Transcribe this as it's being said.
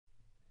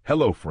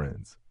Hello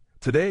friends!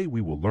 Today we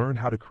will learn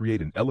how to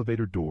create an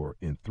elevator door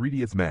in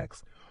 3ds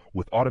Max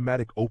with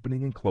automatic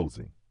opening and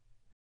closing.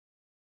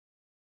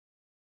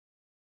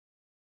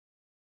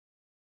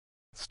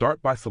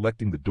 Start by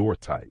selecting the door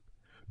type.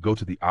 Go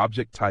to the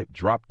Object Type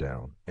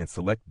drop-down and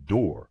select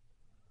Door.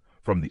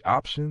 From the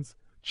options,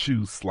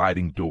 choose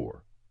Sliding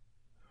Door.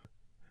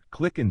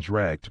 Click and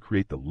drag to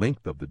create the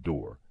length of the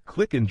door.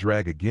 Click and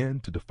drag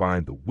again to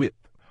define the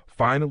width.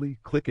 Finally,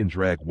 click and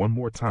drag one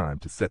more time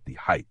to set the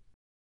height.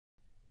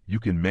 You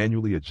can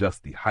manually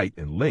adjust the height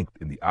and length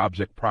in the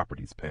Object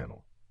Properties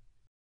panel.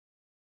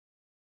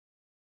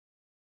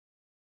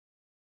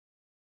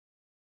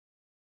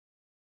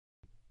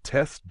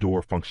 Test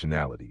door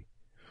functionality.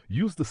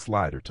 Use the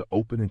slider to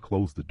open and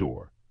close the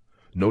door.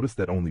 Notice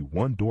that only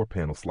one door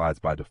panel slides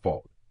by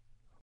default.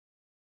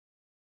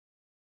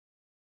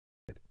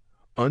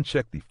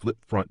 Uncheck the Flip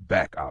Front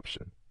Back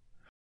option.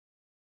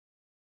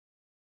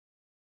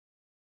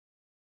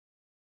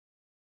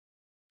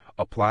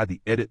 Apply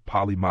the Edit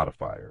Poly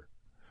modifier.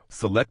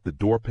 Select the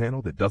door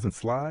panel that doesn't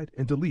slide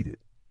and delete it.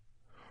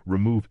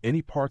 Remove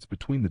any parts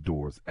between the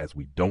doors as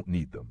we don't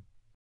need them.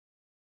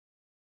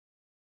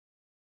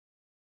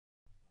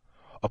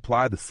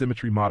 Apply the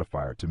Symmetry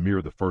modifier to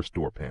mirror the first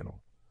door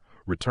panel.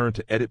 Return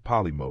to Edit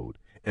Poly mode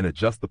and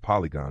adjust the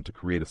polygon to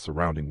create a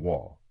surrounding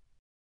wall.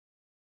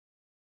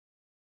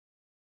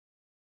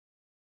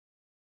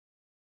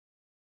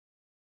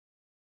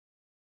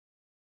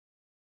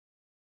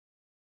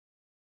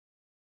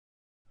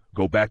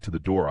 Go back to the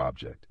door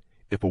object.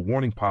 If a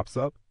warning pops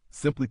up,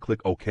 simply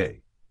click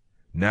OK.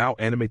 Now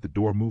animate the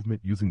door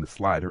movement using the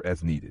slider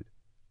as needed.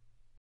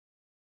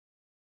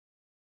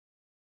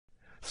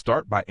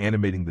 Start by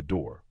animating the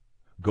door.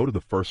 Go to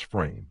the first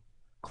frame.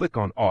 Click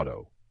on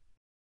Auto.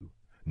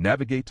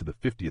 Navigate to the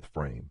 50th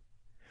frame.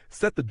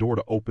 Set the door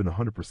to open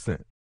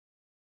 100%.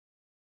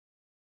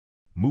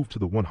 Move to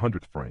the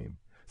 100th frame.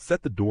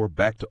 Set the door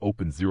back to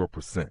open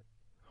 0%.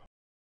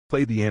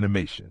 Play the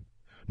animation.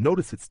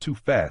 Notice it's too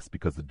fast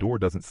because the door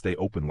doesn't stay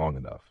open long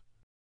enough.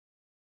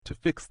 To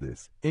fix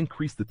this,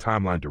 increase the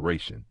timeline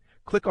duration.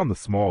 Click on the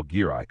small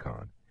gear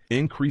icon.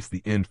 Increase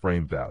the end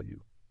frame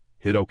value.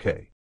 Hit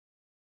OK.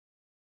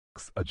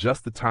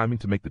 Adjust the timing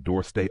to make the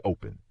door stay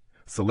open.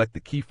 Select the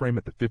keyframe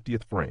at the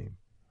 50th frame.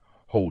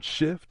 Hold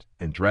Shift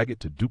and drag it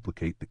to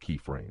duplicate the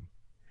keyframe.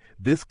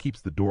 This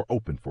keeps the door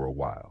open for a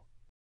while.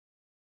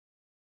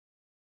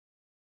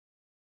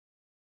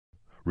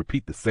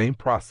 Repeat the same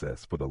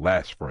process for the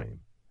last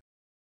frame.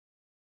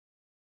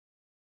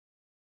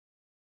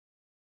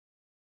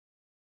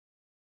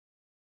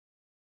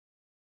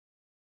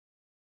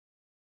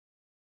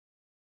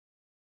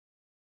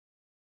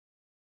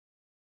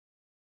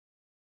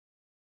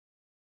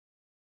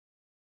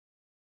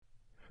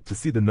 To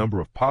see the number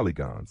of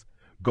polygons,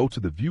 go to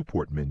the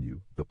Viewport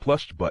menu, the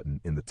plus button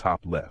in the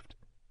top left.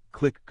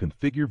 Click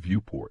Configure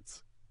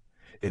Viewports.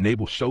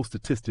 Enable Show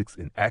Statistics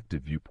in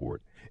Active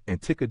Viewport and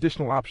tick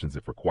additional options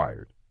if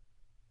required.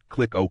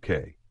 Click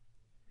OK.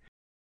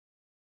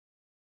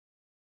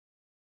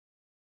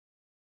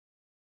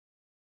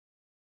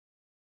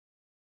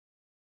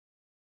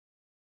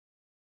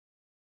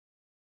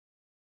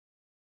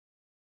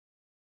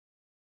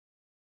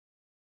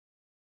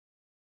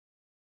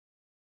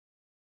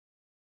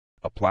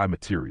 Apply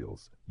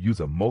materials.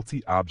 Use a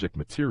multi-object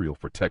material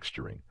for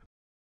texturing.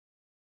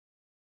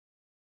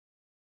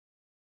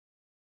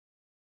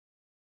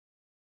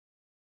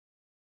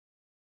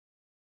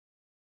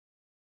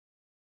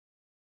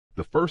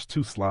 The first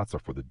two slots are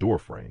for the door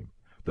frame.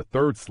 The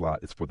third slot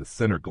is for the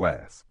center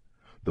glass.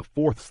 The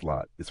fourth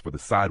slot is for the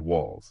side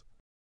walls.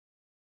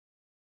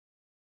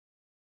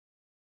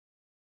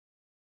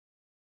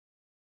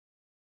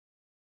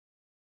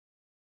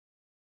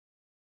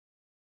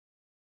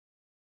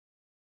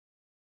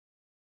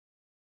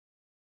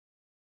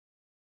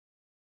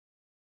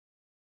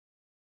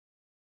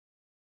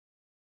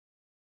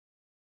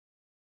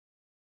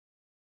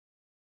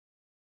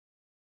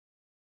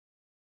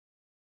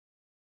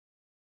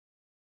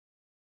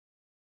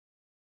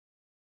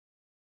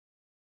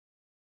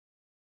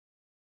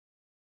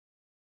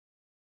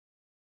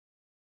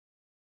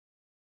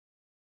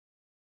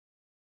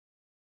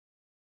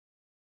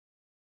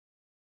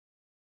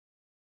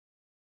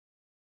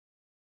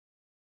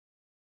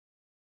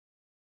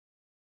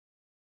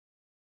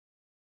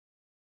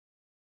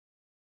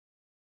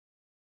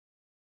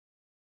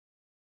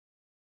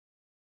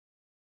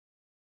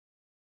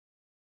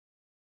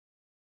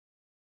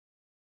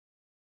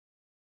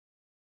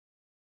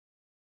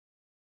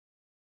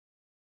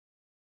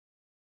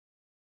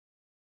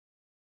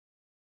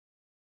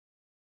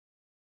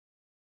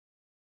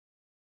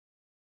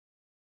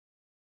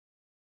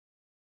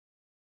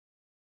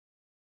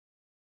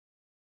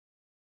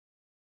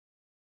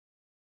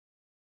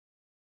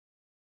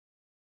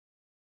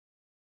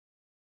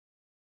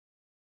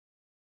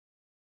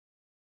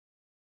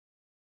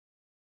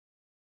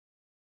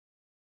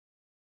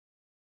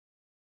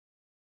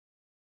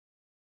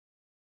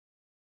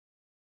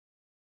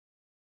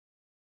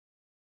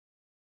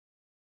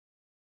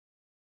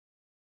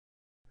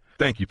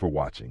 Thank you for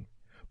watching.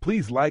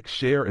 Please like,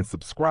 share, and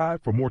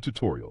subscribe for more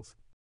tutorials.